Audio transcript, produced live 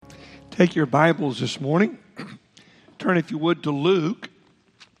Take your Bibles this morning. Turn, if you would, to Luke,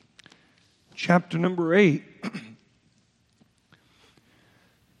 chapter number 8.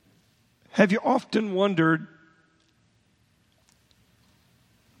 Have you often wondered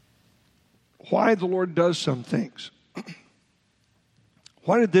why the Lord does some things?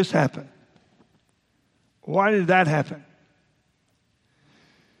 Why did this happen? Why did that happen?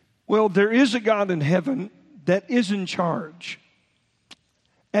 Well, there is a God in heaven that is in charge.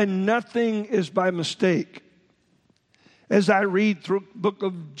 And nothing is by mistake. As I read through the book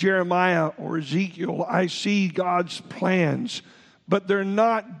of Jeremiah or Ezekiel, I see God's plans, but they're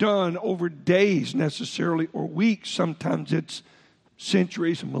not done over days necessarily or weeks. Sometimes it's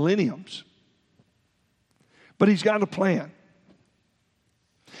centuries and millenniums. But He's got a plan.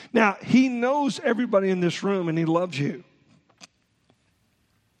 Now, He knows everybody in this room and He loves you.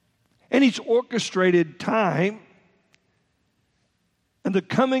 And He's orchestrated time. And the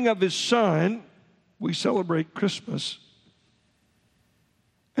coming of His Son, we celebrate Christmas.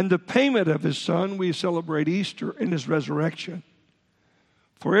 And the payment of His Son, we celebrate Easter and His resurrection.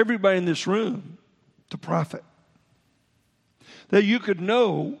 For everybody in this room to profit. That you could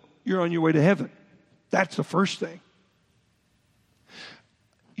know you're on your way to heaven. That's the first thing.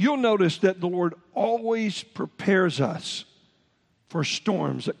 You'll notice that the Lord always prepares us for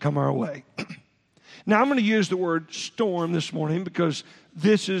storms that come our way. Now, I'm going to use the word storm this morning because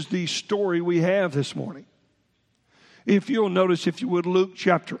this is the story we have this morning. If you'll notice, if you would, Luke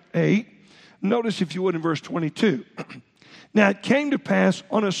chapter 8, notice if you would in verse 22. Now, it came to pass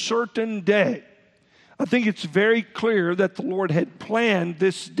on a certain day. I think it's very clear that the Lord had planned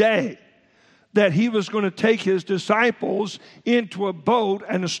this day, that He was going to take His disciples into a boat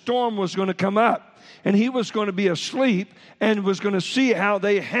and a storm was going to come up. And He was going to be asleep and was going to see how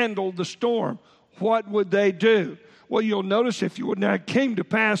they handled the storm. What would they do? Well, you'll notice, if you would, now it came to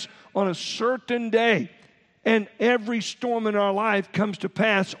pass on a certain day. And every storm in our life comes to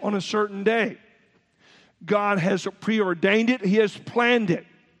pass on a certain day. God has preordained it. He has planned it.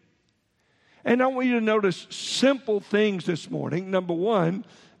 And I want you to notice simple things this morning. Number one,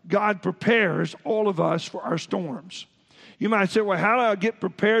 God prepares all of us for our storms. You might say, well, how do I get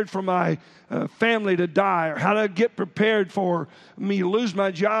prepared for my family to die? Or how do I get prepared for me to lose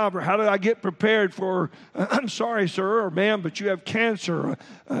my job? Or how do I get prepared for, I'm sorry, sir, or ma'am, but you have cancer.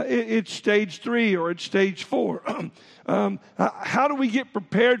 It's stage 3 or it's stage 4. How do we get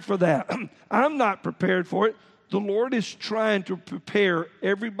prepared for that? I'm not prepared for it. The Lord is trying to prepare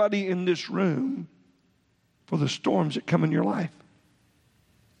everybody in this room for the storms that come in your life.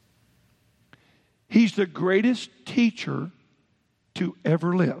 He's the greatest teacher to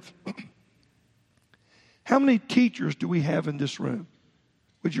ever live. How many teachers do we have in this room?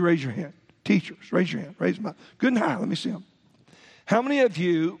 Would you raise your hand? Teachers, raise your hand. Raise them up. Good and high. Let me see them. How many of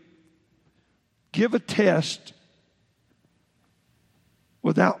you give a test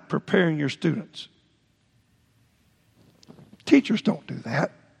without preparing your students? Teachers don't do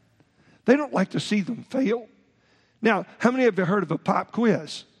that. They don't like to see them fail. Now, how many of you heard of a pop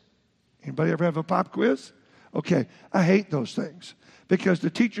quiz? Anybody ever have a pop quiz? Okay, I hate those things because the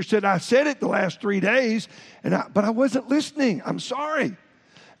teacher said, I said it the last 3 days, but I wasn't listening. I'm sorry.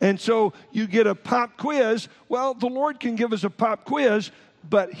 And so you get a pop quiz. Well, the Lord can give us a pop quiz,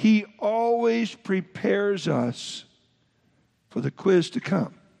 but He always prepares us for the quiz to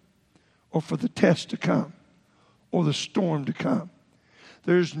come or for the test to come or the storm to come.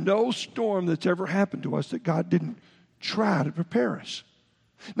 There's no storm that's ever happened to us that God didn't try to prepare us.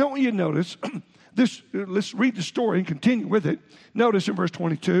 Now, I want you to notice this. Let's read the story and continue with it. Notice in verse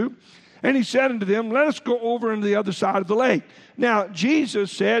 22, and He said unto them, let us go over into the other side of the lake. Now,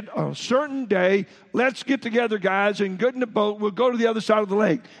 Jesus said, on a certain day, let's get together, guys, and get in the boat. We'll go to the other side of the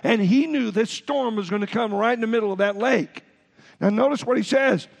lake. And He knew this storm was going to come right in the middle of that lake. Now, notice what He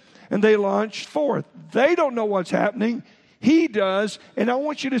says. And they launched forth. They don't know what's happening. He does. And I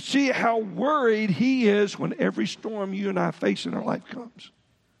want you to see how worried He is when every storm you and I face in our life comes.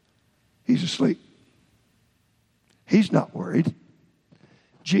 He's asleep. He's not worried.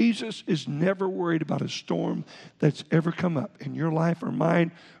 Jesus is never worried about a storm that's ever come up in your life or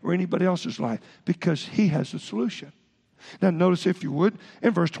mine or anybody else's life because He has a solution. Now notice, if you would,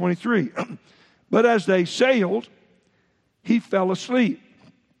 in verse 23. But as they sailed, He fell asleep.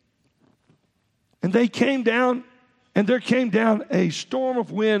 And there came down a storm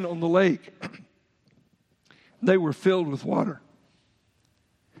of wind on the lake. They were filled with water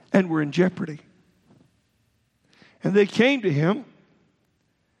and were in jeopardy. And they came to Him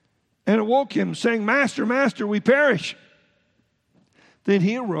and awoke Him, saying, Master, Master, we perish. Then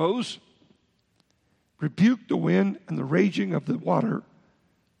He arose, rebuked the wind and the raging of the water,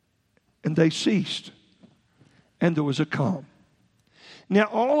 and they ceased, and there was a calm. Now,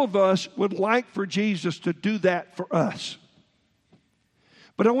 all of us would like for Jesus to do that for us.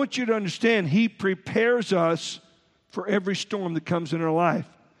 But I want you to understand, He prepares us for every storm that comes in our life.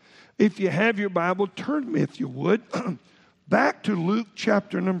 If you have your Bible, turn to me, if you would, back to Luke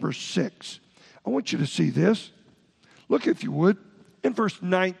chapter number 6. I want you to see this. Look, if you would, in verse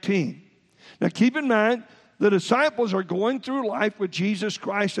 19. Now, keep in mind, the disciples are going through life with Jesus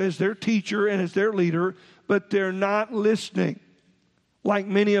Christ as their teacher and as their leader, but they're not listening like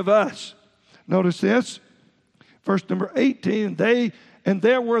many of us. Notice this, verse number 18, and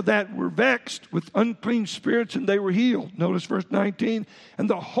there were that were vexed with unclean spirits, and they were healed. Notice verse 19, and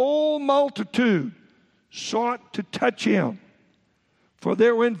the whole multitude sought to touch him, for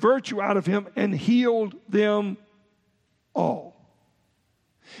there went virtue out of him, and healed them all.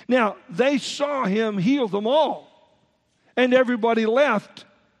 Now, they saw him heal them all, and everybody left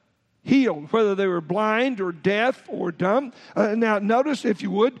healed, whether they were blind or deaf or dumb. Now, notice, if you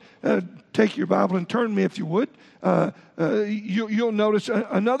would, take your Bible and turn me, if you would. You'll notice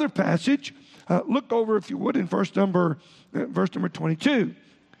another passage. Look over, if you would, in verse number 22.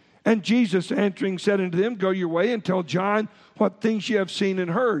 And Jesus answering said unto them, go your way and tell John what things you have seen and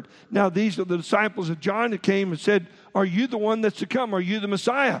heard. Now, these are the disciples of John that came and said, are you the one that's to come? Are you the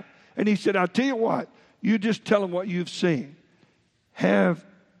Messiah? And he said, I'll tell you what, you just tell them what you've seen.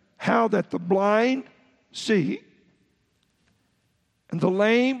 How that the blind see, and the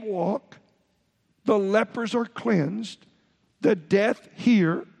lame walk, the lepers are cleansed, the deaf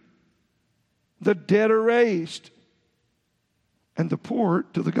hear, the dead are raised, and the poor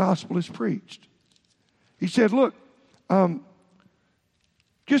to the gospel is preached. He said, look,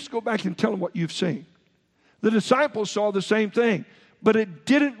 just go back and tell them what you've seen. The disciples saw the same thing, but it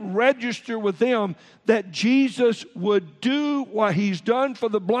didn't register with them that Jesus would do what he's done for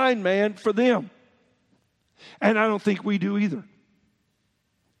the blind man for them. And I don't think we do either.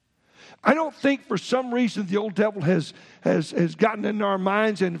 I don't think for some reason the old devil has gotten in our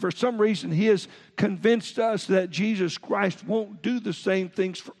minds, and for some reason he has convinced us that Jesus Christ won't do the same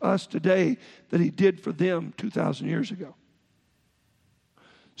things for us today that he did for them 2,000 years ago.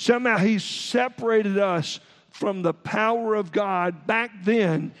 Somehow he's separated us from the power of God back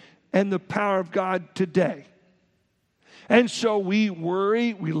then and the power of God today. And so we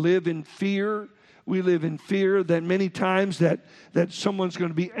worry, we live in fear. We live in fear that many times that someone's going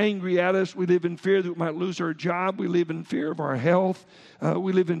to be angry at us. We live in fear that we might lose our job. We live in fear of our health.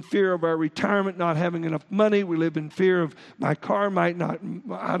 We live in fear of our retirement, not having enough money. We live in fear of my car might not,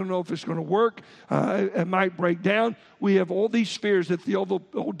 I don't know if it's going to work. It might break down. We have all these fears that the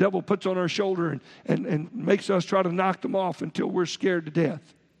old devil puts on our shoulder and makes us try to knock them off until we're scared to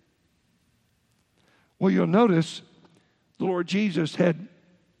death. Well, you'll notice the Lord Jesus had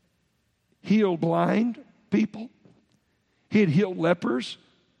healed blind people. He had healed lepers.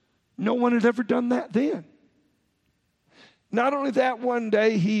 No one had ever done that then. Not only that, one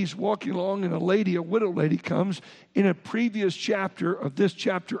day he's walking along and a widow lady comes in a previous chapter of this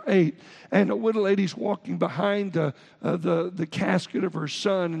chapter 8. And a widow lady's walking behind the casket of her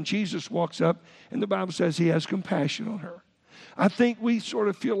son. And Jesus walks up and the Bible says he has compassion on her. I think we sort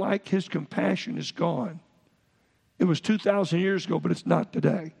of feel like his compassion is gone. It was 2,000 years ago, but it's not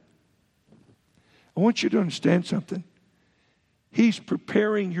today. I want you to understand something. He's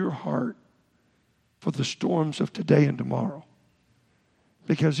preparing your heart for the storms of today and tomorrow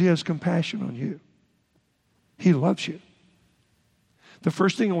because he has compassion on you. He loves you. The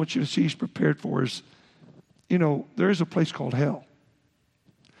first thing I want you to see he's prepared for is, there is a place called hell.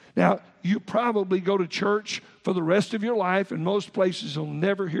 Now, you probably go to church for the rest of your life, and most places you'll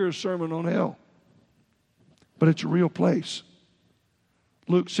never hear a sermon on hell. But it's a real place.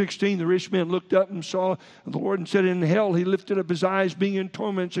 Luke 16, the rich man looked up and saw the Lord and said, in hell he lifted up his eyes, being in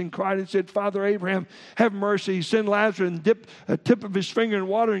torments, and cried and said, Father Abraham, have mercy. Send Lazarus and dip a tip of his finger in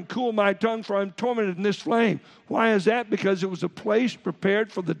water and cool my tongue, for I'm tormented in this flame. Why is that? Because it was a place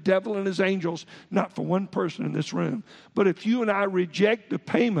prepared for the devil and his angels, not for one person in this room. But if you and I reject the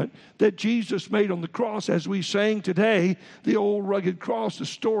payment that Jesus made on the cross, as we sang today, the old rugged cross, the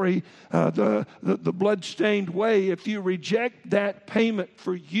story, the blood-stained way, if you reject that payment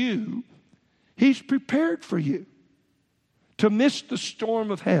for you, he's prepared for you to miss the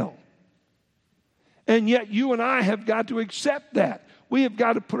storm of hell. And yet you and I have got to accept that. We have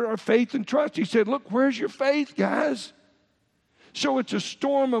got to put our faith and trust. He said, look, where's your faith, guys? So it's a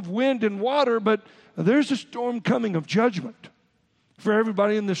storm of wind and water, but there's a storm coming of judgment. for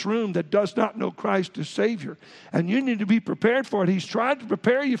everybody in this room that does not know Christ as Savior. And you need to be prepared for it. He's tried to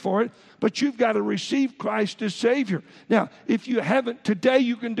prepare you for it, but you've got to receive Christ as Savior. Now, if you haven't, today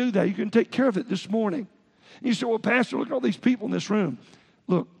you can do that. You can take care of it this morning. And you say, well, Pastor, look at all these people in this room.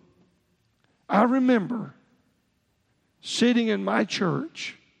 Look, I remember sitting in my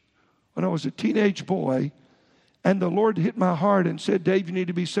church when I was a teenage boy, and the Lord hit my heart and said, Dave, you need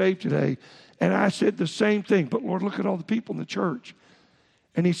to be saved today. And I said the same thing, but Lord, look at all the people in the church.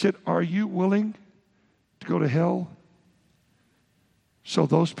 And he said, are you willing to go to hell so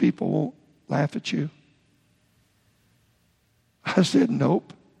those people won't laugh at you? I said,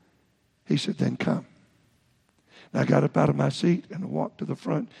 nope. He said, then come. And I got up out of my seat and walked to the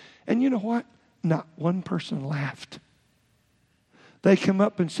front. And you know what? Not one person laughed. They came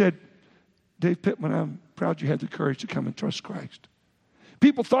up and said, Dave Pittman, I'm proud you had the courage to come and trust Christ.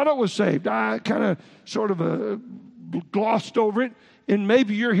 People thought I was saved. I kind of sort of glossed over it. And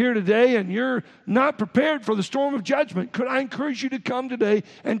maybe you're here today and you're not prepared for the storm of judgment. Could I encourage you to come today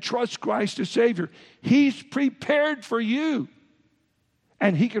and trust Christ as Savior? He's prepared for you.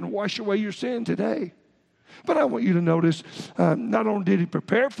 And He can wash away your sin today. But I want you to notice, not only did He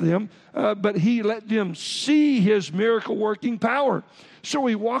prepare for them, but He let them see His miracle-working power. So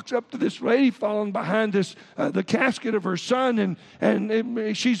He walks up to this lady following behind this the casket of her son,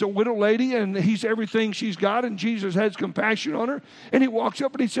 and she's a widow lady, and he's everything she's got, and Jesus has compassion on her. And He walks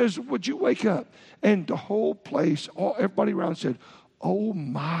up and He says, would you wake up? And the whole place, everybody around said, oh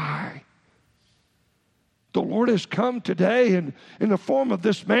my. The Lord has come today, and in the form of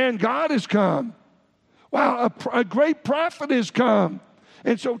this man, God has come. Wow, a great prophet has come.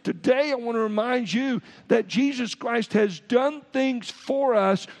 And so today I want to remind you that Jesus Christ has done things for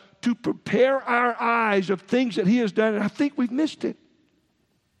us to prepare our eyes of things that He has done. And I think we've missed it.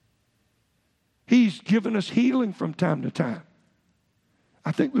 He's given us healing from time to time.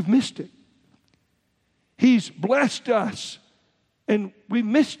 I think we've missed it. He's blessed us, and we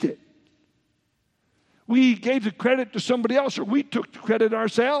missed it. We gave the credit to somebody else, or we took the credit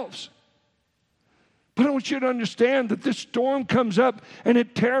ourselves. But I want you to understand that this storm comes up and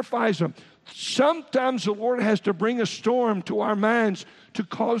it terrifies them. Sometimes the Lord has to bring a storm to our minds to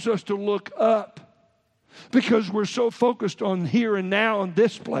cause us to look up because we're so focused on here and now in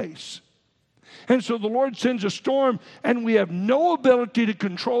this place. And so the Lord sends a storm and we have no ability to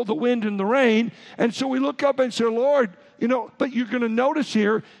control the wind and the rain. And so we look up and say, Lord, but you're going to notice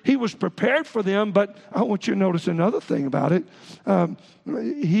here, He was prepared for them. But I want you to notice another thing about it.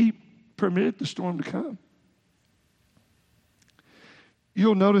 He permitted the storm to come.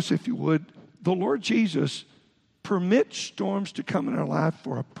 You'll notice, if you would, the Lord Jesus permits storms to come in our life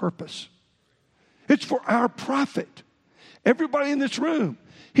for a purpose. It's for our profit. Everybody in this room,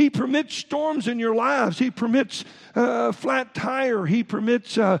 He permits storms in your lives. He permits a flat tire. He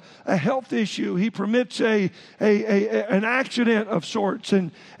permits a health issue. He permits an accident of sorts.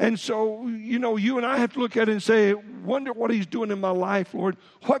 And so, you and I have to look at it and say, wonder what He's doing in my life, Lord.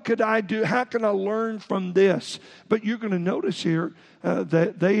 What could I do? How can I learn from this? But you're going to notice here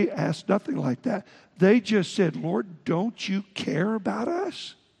that they asked nothing like that. They just said, Lord, don't you care about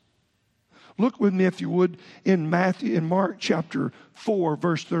us? Look with me, if you would, in Mark chapter 4,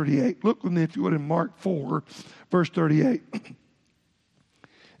 verse 38. Look with me, if you would, in Mark 4, verse 38.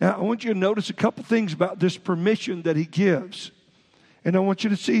 Now, I want you to notice a couple things about this permission that He gives. And I want you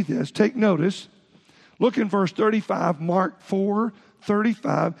to see this. Take notice. Look in verse 35, Mark 4,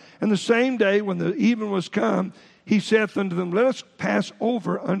 35. And the same day when the even was come, He saith unto them, let us pass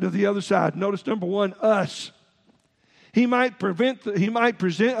over unto the other side. Notice, number one, us. He might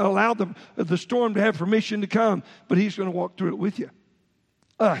allow the storm to have permission to come, but He's going to walk through it with you.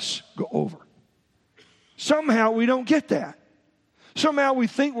 Us go over. Somehow we don't get that. Somehow we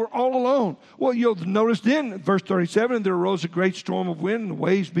think we're all alone. Well, you'll notice then, verse 37, and there arose a great storm of wind, and the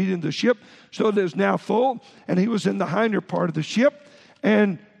waves beat into the ship, so that it is now full, and He was in the hinder part of the ship,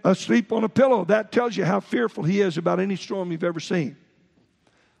 and asleep on a pillow. That tells you how fearful He is about any storm you've ever seen.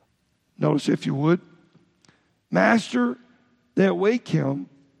 Notice, if you would, Master, they awake Him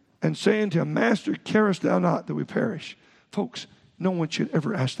and say unto Him, Master, carest thou not that we perish? Folks, no one should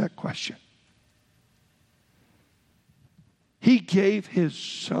ever ask that question. He gave His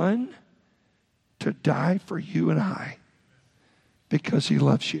Son to die for you and I because He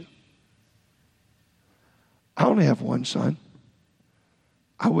loves you. I only have one son.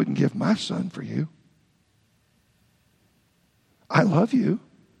 I wouldn't give my son for you. I love you,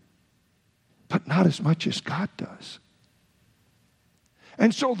 but not as much as God does.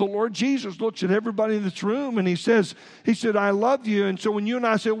 And so the Lord Jesus looks at everybody in this room and He said, I love you. And so when you and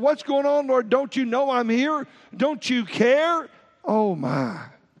I say, what's going on, Lord? Don't you know I'm here? Don't you care? Oh my,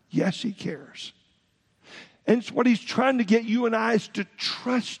 yes, he cares. And it's what he's trying to get you and I is to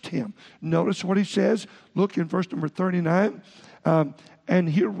trust him. Notice what he says. Look in verse number 39. And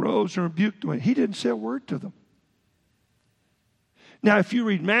he arose and rebuked them. He didn't say a word to them. Now, if you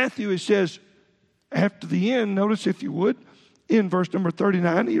read Matthew, it says, after the end, notice if you would, in verse number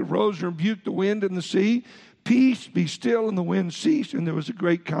 39, he arose and rebuked the wind and the sea. Peace, be still, and the wind ceased, and there was a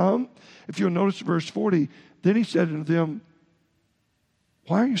great calm. If you'll notice verse 40, then he said unto them,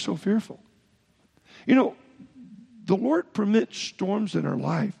 why are you so fearful? You know, the Lord permits storms in our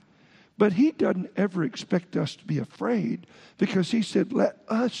life, but he doesn't ever expect us to be afraid because he said, let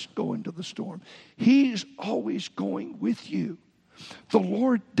us go into the storm. He's always going with you. The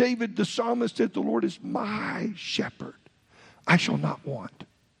Lord, David the psalmist said, the Lord is my shepherd. I shall not want.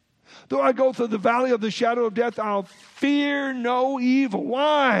 Though I go through the valley of the shadow of death, I'll fear no evil.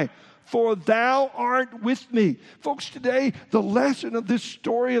 Why? For thou art with me. Folks, today, the lesson of this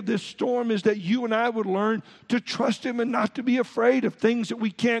story of this storm is that you and I would learn to trust him and not to be afraid of things that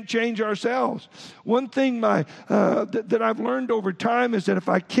we can't change ourselves. One thing that I've learned over time is that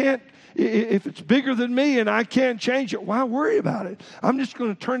if it's bigger than me and I can't change it, why worry about it? I'm just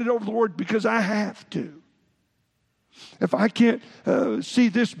going to turn it over to the Lord because I have to. If I can't see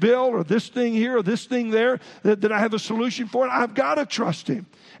this bill or this thing here or this thing there that I have a solution for it, I've got to trust him.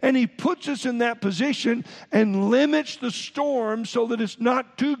 And he puts us in that position and limits the storm so that it's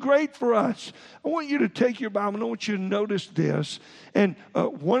not too great for us. I want you to take your Bible and I want you to notice this. And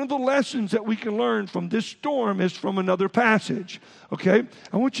one of the lessons that we can learn from this storm is from another passage. Okay?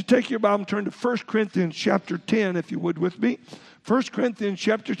 I want you to take your Bible and turn to 1 Corinthians chapter 10, if you would, with me. 1 Corinthians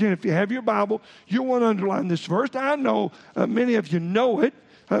chapter 10. If you have your Bible, you'll want to underline this verse. I know many of you know it,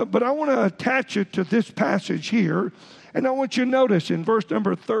 but I want to attach it to this passage here. And I want you to notice in verse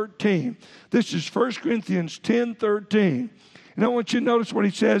number 13. This is 1 Corinthians 10:13. And I want you to notice what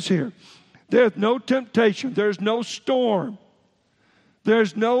he says here. There's no temptation. There's no storm.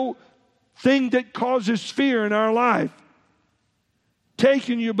 There's no thing that causes fear in our life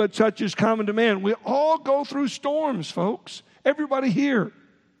taking you, but such is common to man. We all go through storms, folks. Everybody here.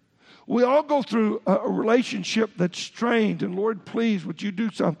 We all go through a relationship that's strained, and Lord, please, would you do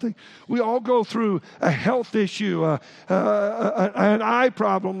something? We all go through a health issue, an eye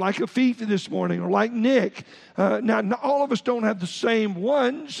problem like Afifi this morning, or like Nick. Now, all of us don't have the same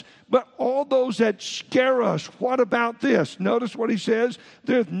ones, but all those that scare us. What about this? Notice what he says.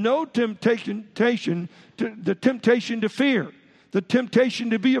 There's no temptation to fear, the temptation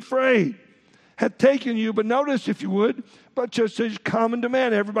to be afraid hath taken you, but notice, if you would, but just as common to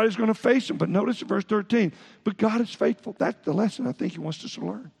man, everybody's going to face him. But notice in verse 13, but God is faithful. That's the lesson I think he wants us to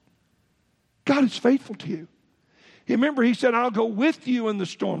learn. God is faithful to you. Remember, he said, I'll go with you in the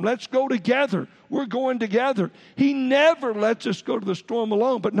storm. Let's go together. We're going together. He never lets us go to the storm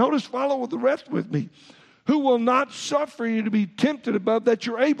alone. But notice, follow the rest with me. Who will not suffer you to be tempted above that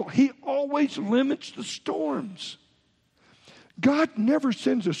you're able. He always limits the storms. God never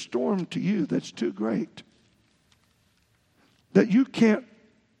sends a storm to you that's too great, that you can't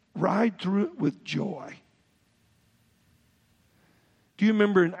ride through it with joy. Do you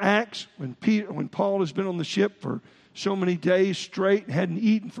remember in Acts when Paul has been on the ship for so many days straight and hadn't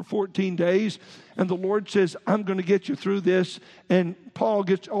eaten for 14 days, and the Lord says, I'm going to get you through this, and Paul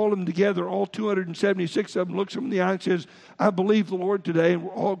gets all of them together, all 276 of them, looks them in the eye and says, I believe the Lord today, and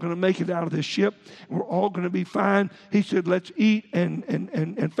we're all going to make it out of this ship, and we're all going to be fine. He said, let's eat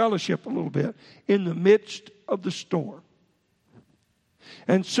and fellowship a little bit in the midst of the storm.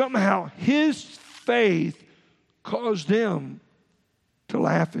 And somehow his faith caused them to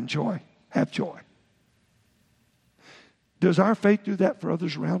laugh and have joy. Does our faith do that for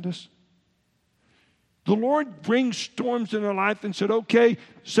others around us? The Lord brings storms in our life and said, okay,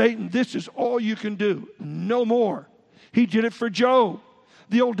 Satan, this is all you can do. No more. He did it for Job.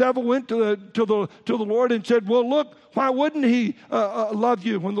 The old devil went to the Lord and said, well, look, why wouldn't he love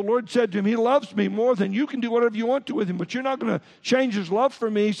you? When the Lord said to him, he loves me more than you can do whatever you want to with him, but you're not going to change his love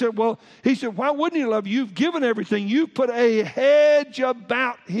for me. He said, why wouldn't he love you? You've given everything. You've put a hedge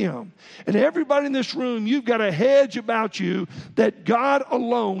about him. And everybody in this room, you've got a hedge about you that God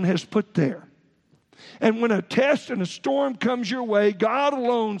alone has put there. And when a test and a storm comes your way, God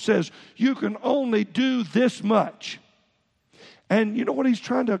alone says, you can only do this much. And you know what he's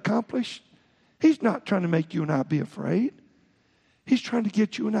trying to accomplish? He's not trying to make you and I be afraid. He's trying to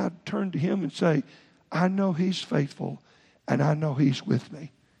get you and I to turn to him and say, I know he's faithful and I know he's with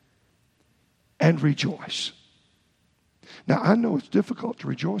me. And rejoice. Now, I know it's difficult to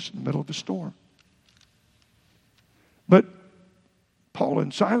rejoice in the middle of a storm. But Paul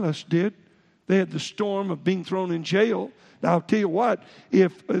and Silas did They had the storm of being thrown in jail. Now, I'll tell you what,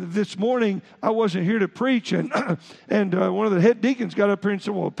 if this morning I wasn't here to preach and one of the head deacons got up here and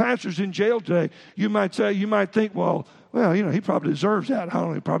said, well, pastor's in jail today, you might think, well, he probably deserves that. I don't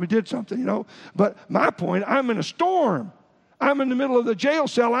know, he probably did something, But my point, I'm in a storm. I'm in the middle of the jail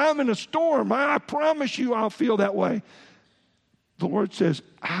cell. I'm in a storm. I promise you I'll feel that way. The Lord says,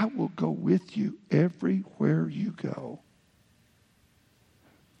 I will go with you everywhere you go.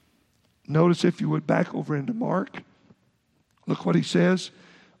 Notice, if you would, back over into Mark. Look what he says.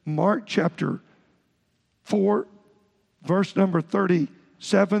 Mark chapter 4, verse number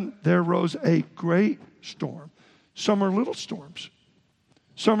 37. There rose a great storm. Some are little storms.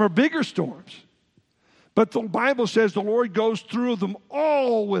 Some are bigger storms. But the Bible says the Lord goes through them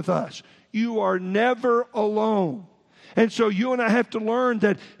all with us. You are never alone. And so you and I have to learn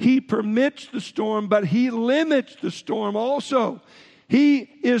that He permits the storm, but He limits the storm also. He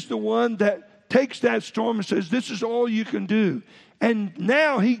is the one that takes that storm and says, this is all you can do. And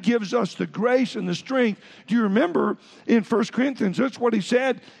now He gives us the grace and the strength. Do you remember in 1 Corinthians, that's what He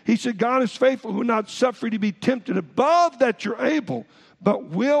said. He said, God is faithful, who will not suffer you to be tempted above that you're able, but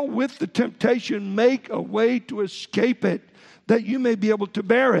will with the temptation make a way to escape it, that you may be able to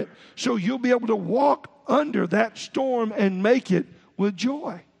bear it. So you'll be able to walk under that storm and make it with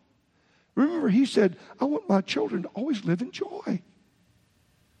joy. Remember, He said, I want my children to always live in joy.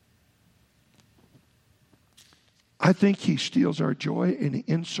 I think He steals our joy and He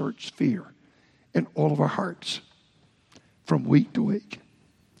inserts fear in all of our hearts from week to week.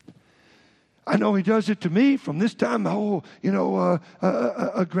 I know He does it to me from this time.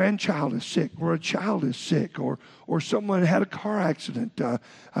 A grandchild is sick, or a child is sick, or someone had a car accident.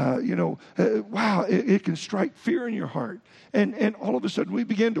 Wow, it can strike fear in your heart. And all of a sudden we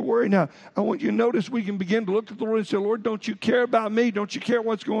begin to worry. Now, I want you to notice we can begin to look at the Lord and say, Lord, don't you care about me? Don't you care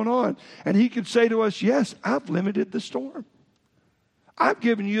what's going on? And He can say to us, yes, I've limited the storm. I've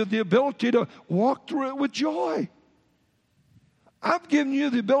given you the ability to walk through it with joy. I've given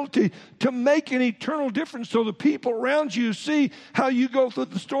you the ability to make an eternal difference so the people around you see how you go through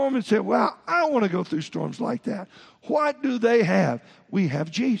the storm and say, wow, I want to go through storms like that. What do they have? We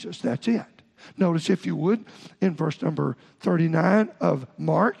have Jesus. That's it. Notice, if you would, in verse number 39 of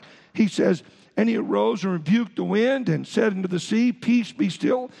Mark, He says, and He arose and rebuked the wind and said unto the sea, peace, be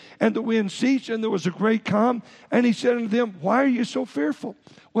still. And the wind ceased, and there was a great calm. And He said unto them, why are you so fearful?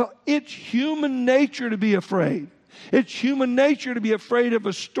 Well, it's human nature to be afraid. It's human nature to be afraid of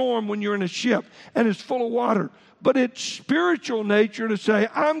a storm when you're in a ship and it's full of water. But it's spiritual nature to say,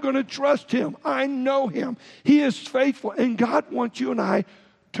 I'm going to trust Him. I know Him. He is faithful. And God wants you and I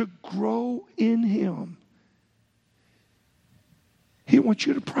to grow in Him. He wants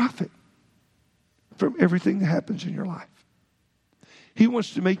you to profit from everything that happens in your life. He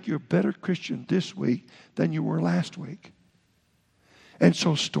wants to make you a better Christian this week than you were last week. And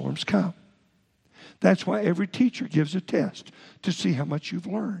so storms come. That's why every teacher gives a test to see how much you've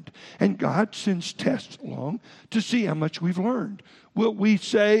learned. And God sends tests along to see how much we've learned. Will we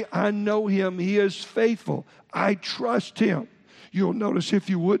say, I know Him, He is faithful, I trust Him? You'll notice,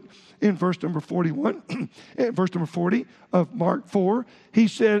 if you would, in verse number 41, verse number 40 of Mark 4, He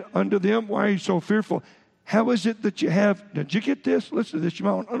said unto them, why are you so fearful? How is it that you have, did you get this? Listen to this, you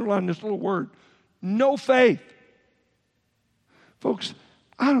might want to underline this little word. No faith. Folks,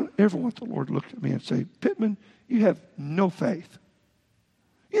 I don't ever want the Lord to look at me and say, Pittman, you have no faith.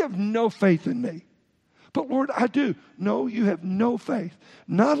 You have no faith in me. But Lord, I do. No, you have no faith.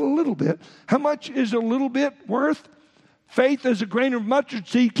 Not a little bit. How much is a little bit worth? Faith as a grain of mustard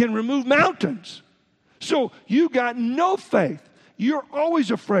seed can remove mountains. So you got no faith. You're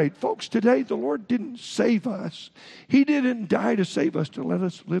always afraid. Folks, today the Lord didn't save us. He didn't die to save us to let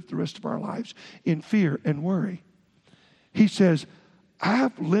us live the rest of our lives in fear and worry. He says,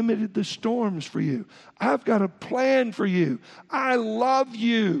 I've limited the storms for you. I've got a plan for you. I love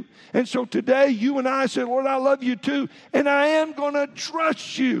you. And so today you and I say, Lord, I love you too. And I am going to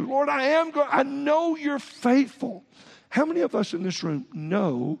trust you. Lord, I know you're faithful. How many of us in this room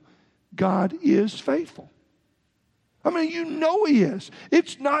know God is faithful? I mean, you know He is.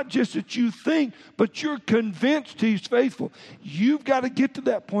 It's not just that you think, but you're convinced He's faithful. You've got to get to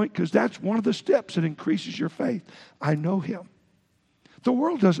that point, because that's one of the steps that increases your faith. I know Him. The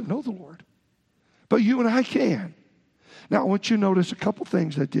world doesn't know the Lord, but you and I can. Now, I want you to notice a couple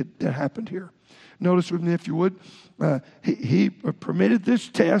things that happened here. Notice with me, if you would, he permitted this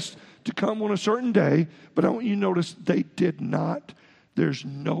test to come on a certain day, but I want you to notice they did not. There's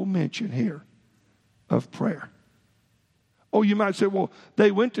no mention here of prayer. Oh, you might say, well,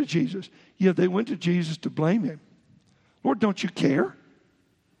 they went to Jesus. Yeah, they went to Jesus to blame Him. Lord, don't you care?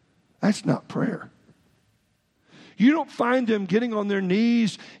 That's not prayer. You don't find them getting on their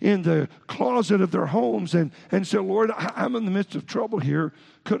knees in the closet of their homes and say, Lord, I'm in the midst of trouble here.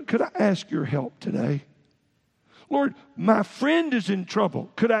 Could I ask your help today? Lord, my friend is in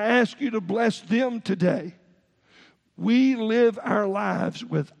trouble. Could I ask you to bless them today? We live our lives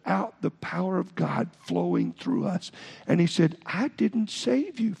without the power of God flowing through us. And he said, I didn't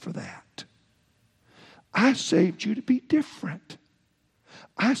save you for that. I saved you to be different.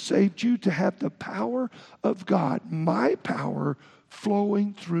 I saved you to have the power of God, my power,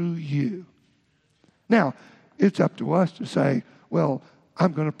 flowing through you. Now, it's up to us to say, well,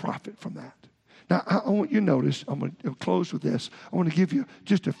 I'm going to profit from that. Now, I want you to notice, I'm going to close with this. I want to give you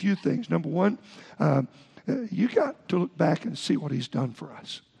just a few things. Number one, you got to look back and see what he's done for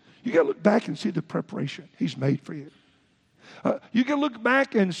us. You got to look back and see the preparation he's made for you. You can look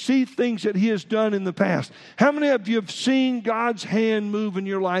back and see things that he has done in the past. How many of you have seen God's hand move in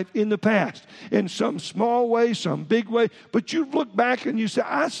your life in the past? In some small way, some big way. But you look back and you say,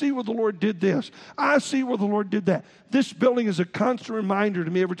 I see where the Lord did this. I see where the Lord did that. This building is a constant reminder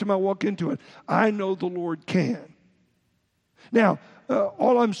to me every time I walk into it. I know the Lord can. Now,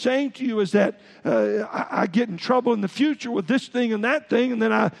 all I'm saying to you is that I get in trouble in the future with this thing and that thing. And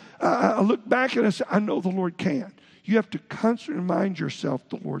then I look back and I say, I know the Lord can. You have to constantly remind yourself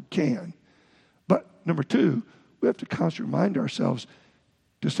the Lord can. But number two, we have to constantly remind ourselves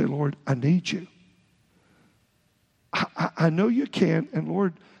to say, Lord, I need you. I know you can, and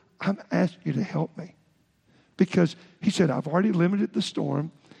Lord, I'm asking you to help me. Because he said, I've already limited the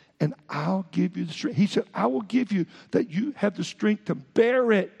storm, and I'll give you the strength. He said, I will give you that you have the strength to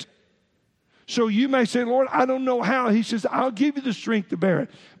bear it. So you may say, Lord, I don't know how. He says, I'll give you the strength to bear it.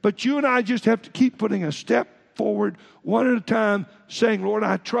 But you and I just have to keep putting a step forward one at a time, saying, Lord,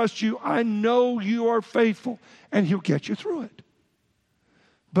 I trust you. I know you are faithful, and he'll get you through it.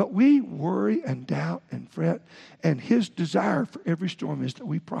 But we worry and doubt and fret, and his desire for every storm is that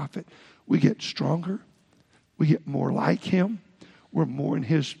we profit. We get stronger. We get more like him. We're more in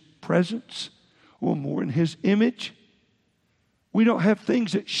his presence. We're more in his image. We don't have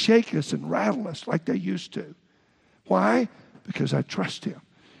things that shake us and rattle us like they used to. Why? Because I trust him.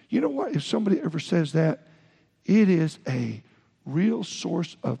 You know what? If somebody ever says that, it is a real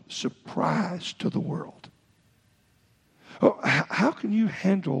source of surprise to the world. Oh, how can you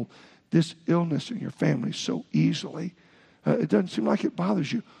handle this illness in your family so easily? It doesn't seem like it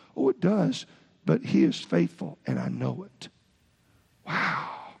bothers you. Oh, it does, but he is faithful, and I know it. Wow.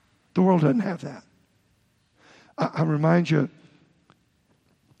 The world doesn't have that. I remind you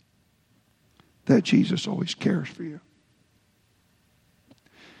that Jesus always cares for you.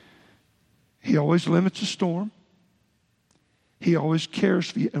 He always limits a storm. He always cares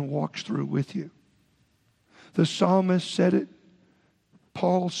for you and walks through with you. The psalmist said it.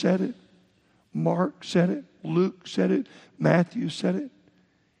 Paul said it. Mark said it. Luke said it. Matthew said it.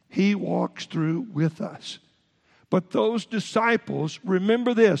 He walks through with us. But those disciples,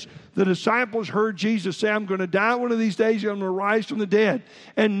 remember this, the disciples heard Jesus say, I'm going to die one of these days, I'm going to rise from the dead.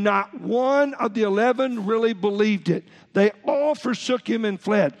 And not one of the 11 really believed it. They all forsook him and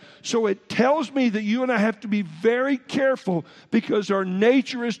fled. So it tells me that you and I have to be very careful because our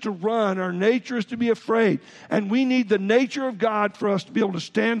nature is to run, our nature is to be afraid. And we need the nature of God for us to be able to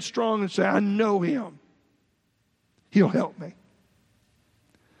stand strong and say, I know him. He'll help me.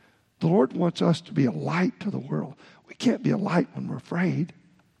 The Lord wants us to be a light to the world. We can't be a light when we're afraid.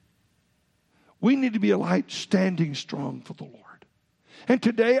 We need to be a light standing strong for the Lord. And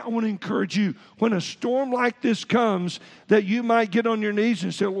today I want to encourage you, when a storm like this comes, that you might get on your knees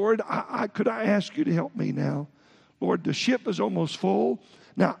and say, Lord, could I ask you to help me now? Lord, the ship is almost full.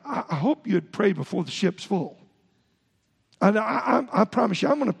 Now, I hope you'd pray before the ship's full. I promise you,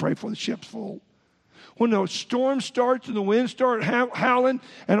 I'm going to pray before the ship's full. When the storm starts and the wind start howling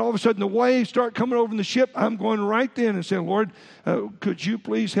and all of a sudden the waves start coming over in the ship, I'm going right then and saying, Lord, could you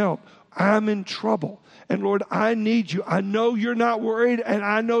please help? I'm in trouble. And Lord, I need you. I know you're not worried and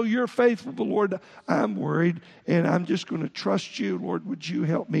I know you're faithful, but Lord, I'm worried and I'm just going to trust you. Lord, would you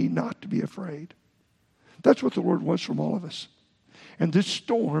help me not to be afraid? That's what the Lord wants from all of us. And this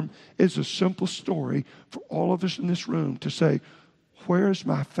storm is a simple story for all of us in this room to say, where's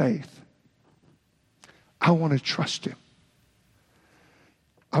my faith? I want to trust him.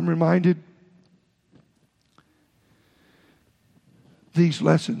 I'm reminded these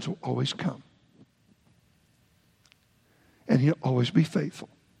lessons will always come. And he'll always be faithful.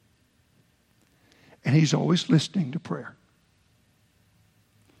 And he's always listening to prayer.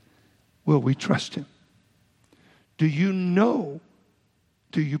 Will we trust him? Do you know,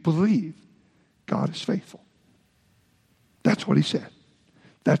 do you believe God is faithful? That's what he said.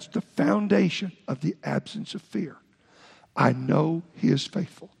 That's the foundation of the absence of fear. I know He is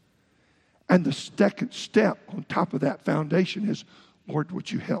faithful. And the second step on top of that foundation is, Lord,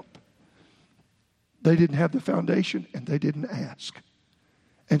 would you help? They didn't have the foundation and they didn't ask.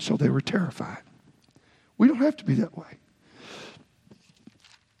 And so they were terrified. We don't have to be that way.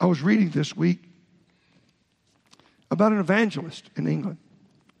 I was reading this week about an evangelist in England,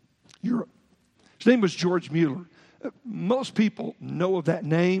 Europe. His name was George Mueller. Most people know of that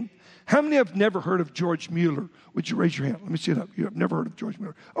name. How many have never heard of George Mueller? Would you raise your hand? Let me see it up. You have never heard of George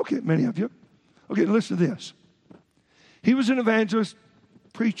Mueller. Okay, many of you. Okay, listen to this. He was an evangelist,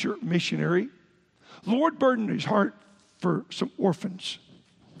 preacher, missionary. The Lord burdened his heart for some orphans.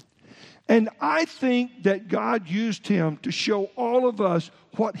 And I think that God used him to show all of us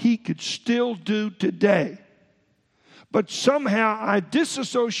what He could still do today. But somehow I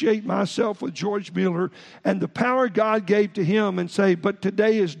disassociate myself with George Mueller and the power God gave to him and say, but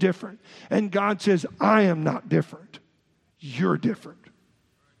today is different. And God says, I am not different. You're different.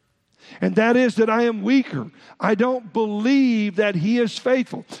 And that is that I am weaker. I don't believe that He is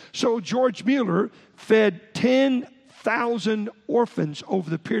faithful. So George Mueller fed 10,000 orphans over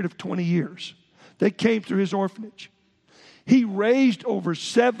the period of 20 years. They came through his orphanage. He raised over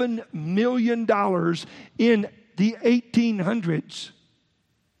 $7 million in the 1800s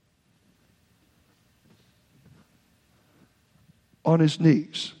on his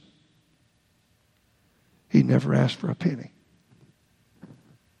knees. He never asked for a penny.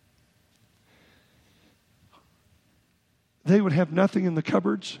 They would have nothing in the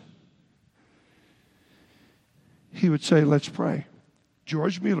cupboards. He would say, let's pray.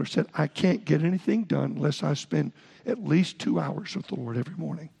 George Mueller said, I can't get anything done unless I spend at least 2 hours with the Lord every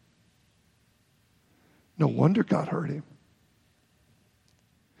morning. No wonder God heard him.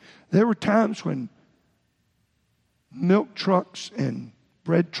 There were times when milk trucks and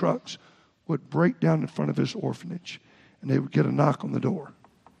bread trucks would break down in front of his orphanage, and they would get a knock on the door.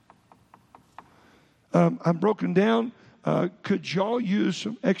 I'm broken down. Could y'all use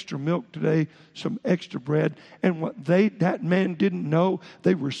some extra milk today, some extra bread? And what that man didn't know,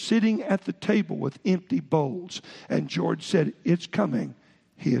 they were sitting at the table with empty bowls. And George said, it's coming.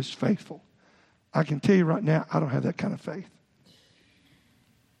 He is faithful. I can tell you right now, I don't have that kind of faith.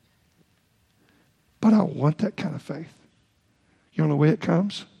 But I want that kind of faith. You know the way it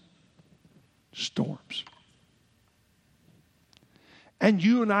comes? Storms. And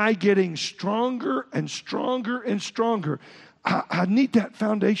you and I getting stronger and stronger and stronger. I need that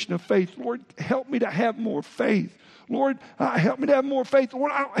foundation of faith. Lord, help me to have more faith. Lord, help me to have more faith.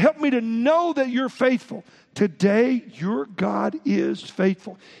 Lord, help me to know that You're faithful. Today, your God is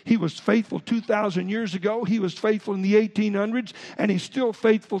faithful. He was faithful 2,000 years ago. He was faithful in the 1800s, and He's still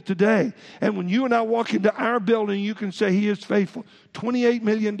faithful today. And when you and I walk into our building, you can say He is faithful. $28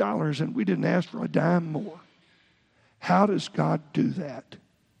 million, and we didn't ask for a dime more. How does God do that?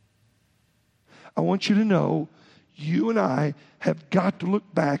 I want you to know, you and I have got to look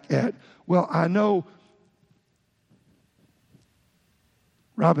back at, well, I know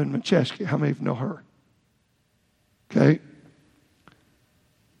Robin Manchesky. How many of you know her? Okay.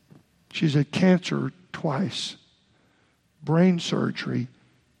 She's had cancer twice, brain surgery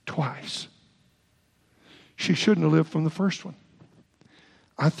twice. She shouldn't have lived from the first one.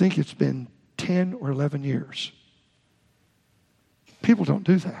 I think it's been 10 or 11 years. People don't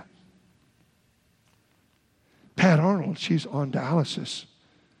do that. Pat Arnold, she's on dialysis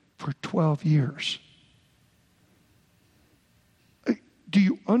for 12 years. Do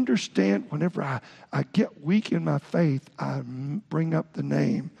you understand? Whenever I get weak in my faith, I bring up the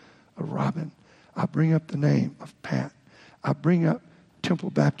name of Robin. I bring up the name of Pat. I bring up Temple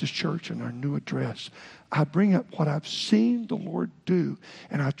Baptist Church and our new address. I bring up what I've seen the Lord do,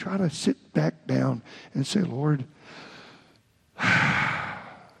 and I try to sit back down and say, Lord,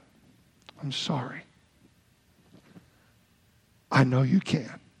 I'm sorry. I know You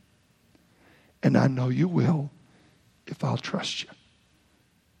can, and I know You will if I'll trust You.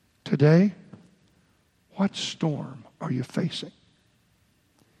 Today, what storm are you facing?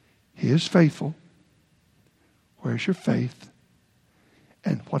 He is faithful. Where's your faith?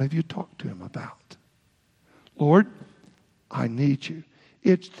 And what have you talked to Him about? Lord, I need You.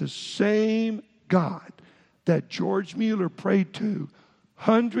 It's the same God that George Mueller prayed to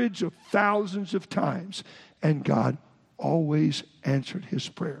hundreds of thousands of times, and God always answered his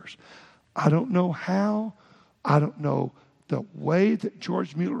prayers. I don't know how. I don't know the way that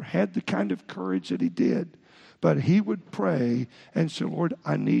George Mueller had the kind of courage that he did, but he would pray and say, Lord,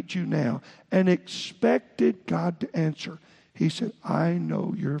 I need You now, and expected God to answer. He said, I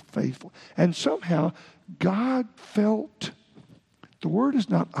know You're faithful. And somehow God felt The Word is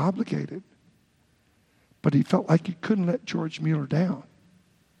not obligated, but he felt like he couldn't let George Mueller down.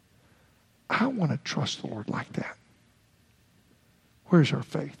 I want to trust the Lord like that. Where's our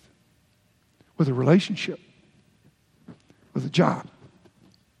faith? With a relationship, with a job,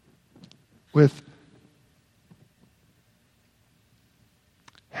 with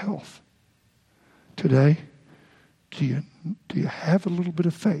health. Today, do you have a little bit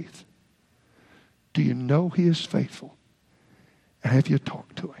of faith? Do you know he is faithful? And have you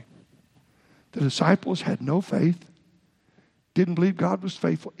talked to him? The disciples had no faith, didn't believe God was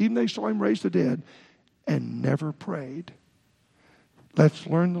faithful. Even they saw him raise the dead and never prayed. Let's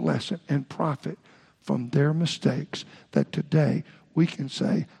learn the lesson and profit from their mistakes, that today we can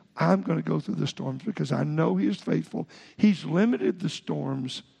say, I'm going to go through the storms because I know he is faithful. He's limited the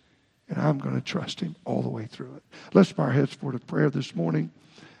storms, and I'm going to trust him all the way through it. Let's bow our heads for the prayer this morning.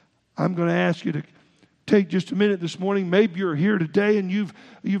 I'm going to ask you to take just a minute this morning. Maybe you're here today and you've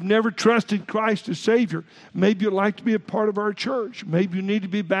never trusted Christ as Savior. Maybe you'd like to be a part of our church. Maybe you need to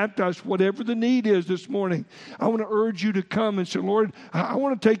be baptized. Whatever the need is this morning, I want to urge you to come and say, Lord, I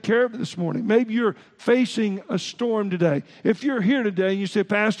want to take care of it this morning. Maybe you're facing a storm today. If you're here today and you say,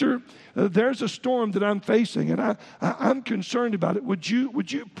 Pastor, there's a storm that I'm facing and I'm concerned about it. Would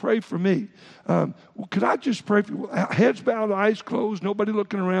you pray for me? Could I just pray for you? Heads bowed, eyes closed, nobody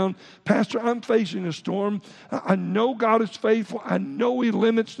looking around. Pastor, I'm facing a storm. I know God is faithful. I know he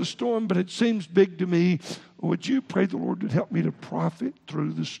limits the storm, but it seems big to me. Would you pray the Lord would help me to profit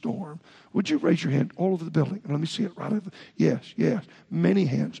through the storm? Would you raise your hand all over the building? Let me see it right over. Yes, yes. Many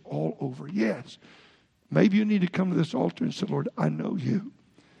hands all over. Yes. Maybe you need to come to this altar and say, Lord, I know you.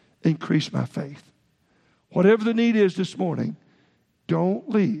 Increase my faith. Whatever the need is this morning, don't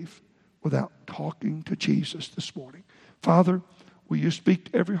leave without talking to Jesus this morning. Father, will you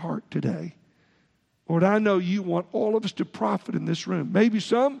speak to every heart today? Lord, I know you want all of us to profit in this room. Maybe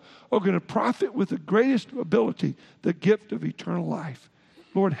some are going to profit with the greatest ability, the gift of eternal life.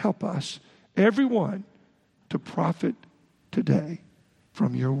 Lord, help us, everyone, to profit today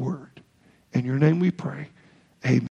from your word. In your name we pray. Amen.